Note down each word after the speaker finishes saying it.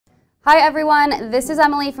Hi everyone, this is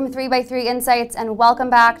Emily from 3x3 Insights and welcome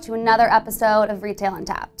back to another episode of Retail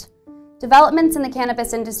Untapped. Developments in the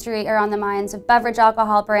cannabis industry are on the minds of beverage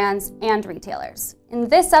alcohol brands and retailers. In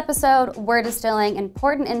this episode, we're distilling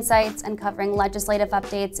important insights and covering legislative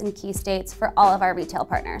updates in key states for all of our retail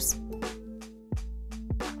partners.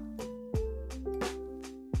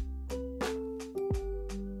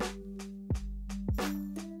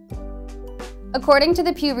 According to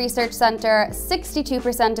the Pew Research Center,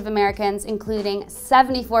 62% of Americans, including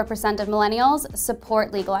 74% of millennials,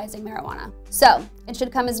 support legalizing marijuana. So, it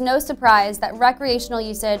should come as no surprise that recreational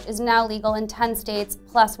usage is now legal in 10 states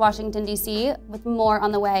plus Washington, D.C., with more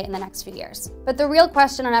on the way in the next few years. But the real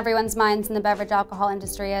question on everyone's minds in the beverage alcohol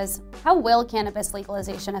industry is, how will cannabis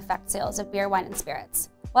legalization affect sales of beer, wine, and spirits?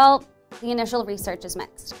 Well, the initial research is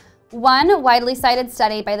mixed. One widely cited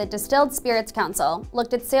study by the Distilled Spirits Council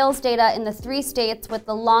looked at sales data in the 3 states with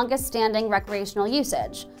the longest standing recreational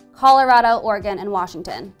usage, Colorado, Oregon, and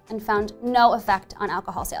Washington, and found no effect on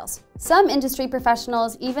alcohol sales. Some industry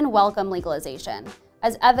professionals even welcome legalization,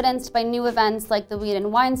 as evidenced by new events like the Weed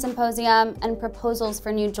and Wine Symposium and proposals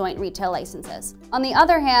for new joint retail licenses. On the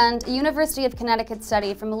other hand, a University of Connecticut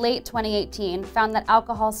study from late 2018 found that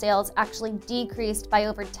alcohol sales actually decreased by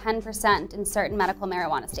over 10% in certain medical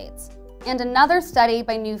marijuana states. And another study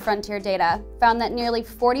by New Frontier Data found that nearly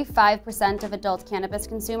 45% of adult cannabis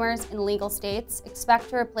consumers in legal states expect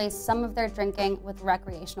to replace some of their drinking with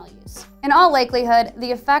recreational use. In all likelihood,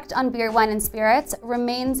 the effect on beer, wine, and spirits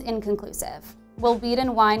remains inconclusive. Will weed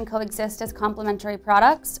and wine coexist as complementary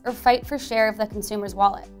products or fight for share of the consumer's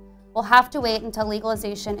wallet? We'll have to wait until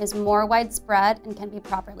legalization is more widespread and can be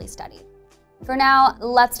properly studied. For now,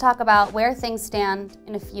 let's talk about where things stand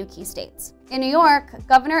in a few key states. In New York,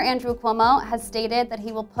 Governor Andrew Cuomo has stated that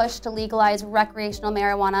he will push to legalize recreational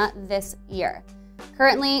marijuana this year.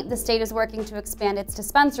 Currently, the state is working to expand its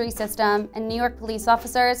dispensary system, and New York police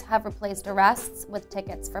officers have replaced arrests with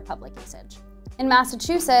tickets for public usage. In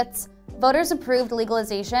Massachusetts, voters approved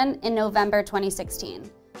legalization in November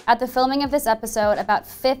 2016. At the filming of this episode, about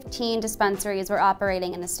 15 dispensaries were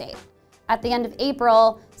operating in the state. At the end of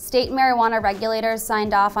April, state marijuana regulators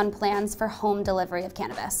signed off on plans for home delivery of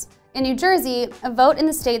cannabis. In New Jersey, a vote in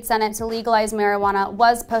the state Senate to legalize marijuana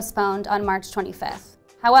was postponed on March 25th.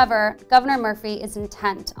 However, Governor Murphy is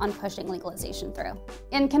intent on pushing legalization through.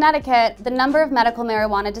 In Connecticut, the number of medical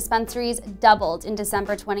marijuana dispensaries doubled in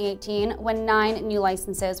December 2018 when 9 new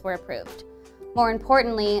licenses were approved. More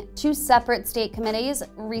importantly, 2 separate state committees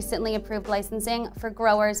recently approved licensing for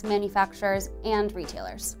growers, manufacturers, and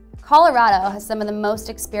retailers. Colorado has some of the most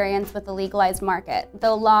experience with the legalized market,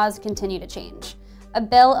 though laws continue to change. A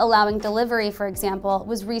bill allowing delivery, for example,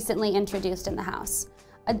 was recently introduced in the House.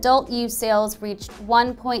 Adult use sales reached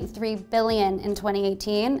 $1.3 billion in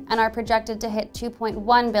 2018 and are projected to hit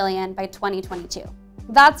 $2.1 billion by 2022.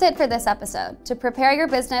 That's it for this episode. To prepare your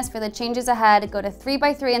business for the changes ahead, go to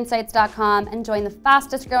 3x3insights.com and join the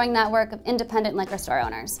fastest growing network of independent liquor store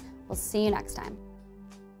owners. We'll see you next time.